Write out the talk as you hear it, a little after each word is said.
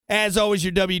As always,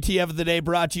 your WTF of the day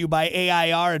brought to you by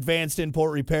AIR, Advanced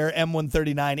Import Repair,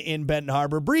 M139 in Benton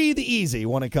Harbor. Breathe easy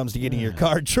when it comes to getting your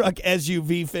car, truck,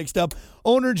 SUV fixed up.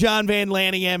 Owner John Van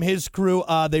Lanningham, his crew,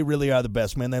 they really are the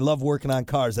best, man. They love working on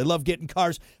cars. They love getting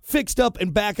cars fixed up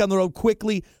and back on the road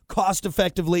quickly,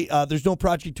 cost-effectively. There's no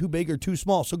project too big or too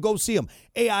small, so go see them.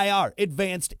 AIR,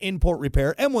 Advanced Import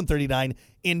Repair, M139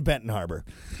 in Benton Harbor.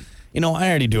 You know, I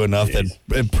already do enough that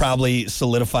it probably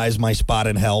solidifies my spot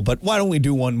in hell, but why don't we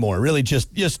do one more? Really,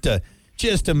 just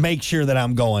to make sure that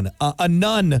I'm going. A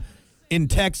nun in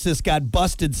Texas got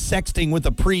busted sexting with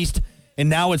a priest, and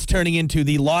now it's turning into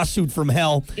the lawsuit from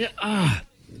hell. Yeah,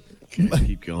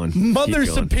 keep going. Mother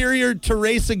Superior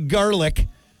Teresa Garlick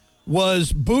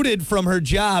was booted from her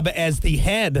job as the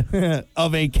head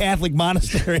of a Catholic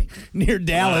monastery near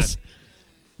Dallas.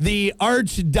 The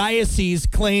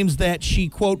archdiocese claims that she,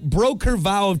 quote, broke her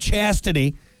vow of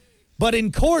chastity. But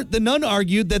in court, the nun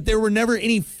argued that there were never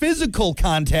any physical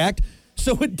contact,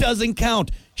 so it doesn't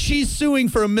count. She's suing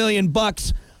for $1 million. Wow.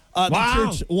 The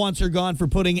church wants her gone for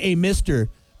putting a mister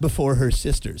before her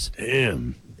sisters.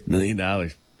 Damn, $1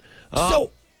 million. So,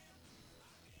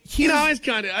 you know, I'm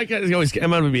going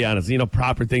to be honest, you know,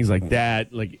 proper things like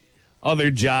that, like other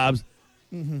jobs,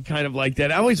 kind of like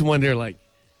that. I always wonder, like,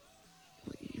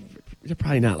 you're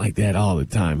probably not like that all the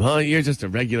time, huh? You're just a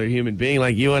regular human being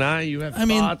like you and I. You have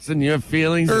thoughts and you have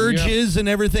feelings. Urges and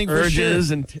everything for urges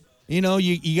sure. And you know,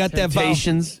 you got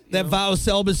temptations, that vow of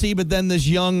celibacy, but then this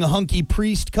young hunky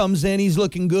priest comes in. He's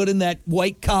looking good in that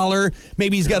white collar.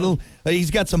 Maybe he's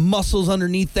got some muscles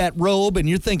underneath that robe, and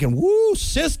you're thinking, "Woo,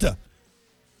 sister!"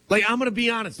 Like, I'm gonna be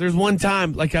honest. There's one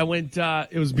time, like I went.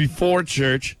 It was before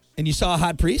church, and you saw a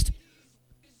hot priest.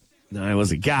 No, it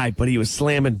was a guy, but he was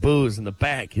slamming booze in the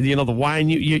back. You know the wine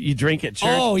you drink at church.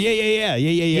 Oh yeah.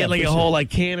 He had like a whole like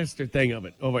canister thing of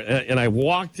it over, and I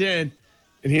walked in,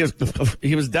 and he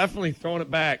was definitely throwing it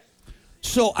back.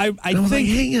 So I was think, like,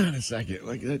 hang on a second,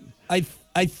 like that.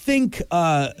 I think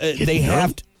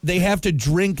they have to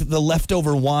drink the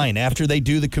leftover wine after they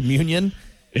do the communion.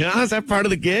 Yeah, is that part of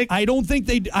the gig? I don't think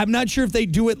I'm not sure if they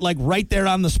do it like right there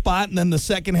on the spot, and then the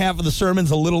second half of the sermon's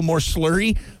a little more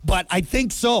slurry, but I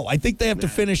think so. I think they have to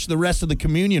finish the rest of the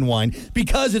communion wine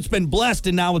because it's been blessed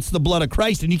and now it's the blood of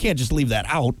Christ, and you can't just leave that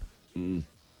out.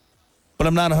 But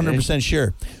I'm not 100%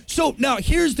 sure. So now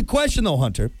here's the question, though,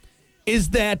 Hunter,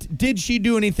 is that did she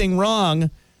do anything wrong?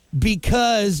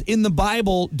 Because in the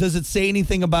Bible, does it say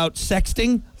anything about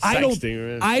sexting? I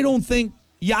don't think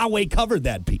Yahweh covered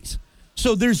that piece.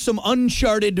 So there's some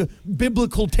uncharted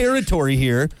biblical territory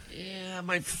here. Yeah, I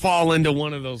might fall into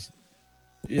one of those,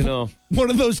 you know.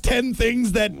 One of those 10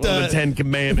 things that... One of the 10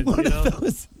 commandments, one of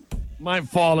those. Might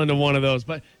fall into one of those.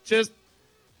 But just...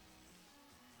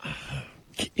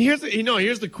 Here's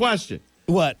the question.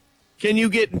 What? Can you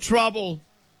get in trouble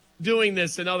doing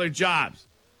this in other jobs?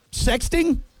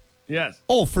 Sexting? Yes.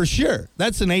 Oh, for sure.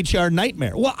 That's an HR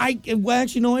nightmare. Well,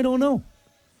 actually, no, I don't know.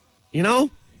 You know?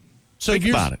 So if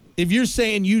you're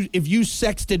saying if you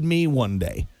sexted me one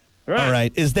day, all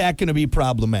right, is that going to be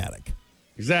problematic?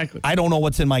 Exactly. I don't know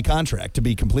what's in my contract, to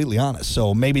be completely honest.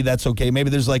 So maybe that's okay.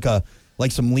 Maybe there's like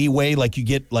some leeway, like you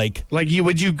get like would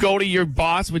you go to your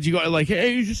boss? Would you go like,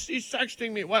 hey, you're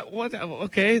sexting me? What?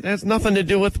 Okay, that's nothing to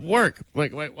do with work.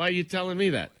 Like, why are you telling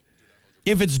me that?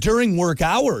 If it's during work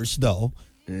hours, though,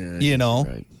 you know,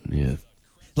 right? Yeah.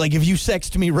 Like if you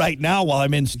sext me right now while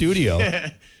I'm in studio.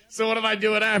 So what if I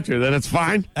do it after? Then it's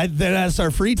fine. Then that's our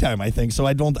free time, I think. So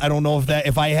I don't know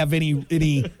if I have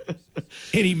any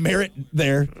merit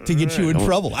there to get you in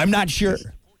trouble. I'm not sure.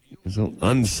 So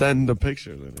unsend a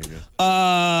picture then, I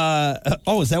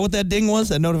guess. Is that what that ding was?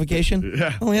 That notification?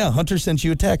 Yeah. Oh yeah, Hunter sent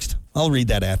you a text. I'll read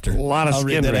that after. A lot of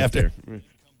skin right after.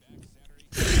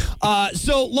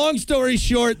 So long story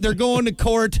short, they're going to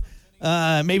court.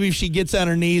 Maybe if she gets on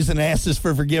her knees and asks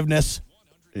for forgiveness.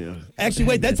 Yeah. Actually,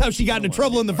 wait, that's how she got into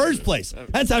trouble in the first place.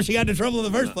 That's how she got into trouble in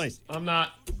the first place. I'm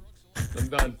not. I'm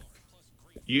done.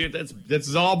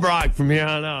 That's all Brock from here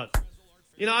on out.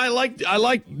 You know, I like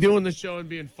doing the show and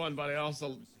being fun, but I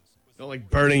also don't like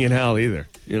burning in hell either.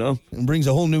 You know? It brings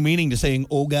a whole new meaning to saying,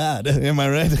 oh, God. Am I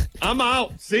right? I'm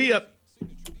out. See ya.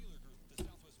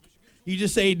 You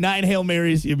just say 9 Hail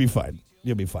Marys, you'll be fine.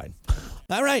 You'll be fine.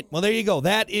 All right. Well, there you go.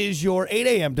 That is your 8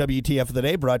 a.m. WTF of the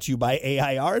day, brought to you by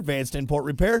AIR, Advanced Import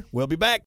Repair. We'll be back.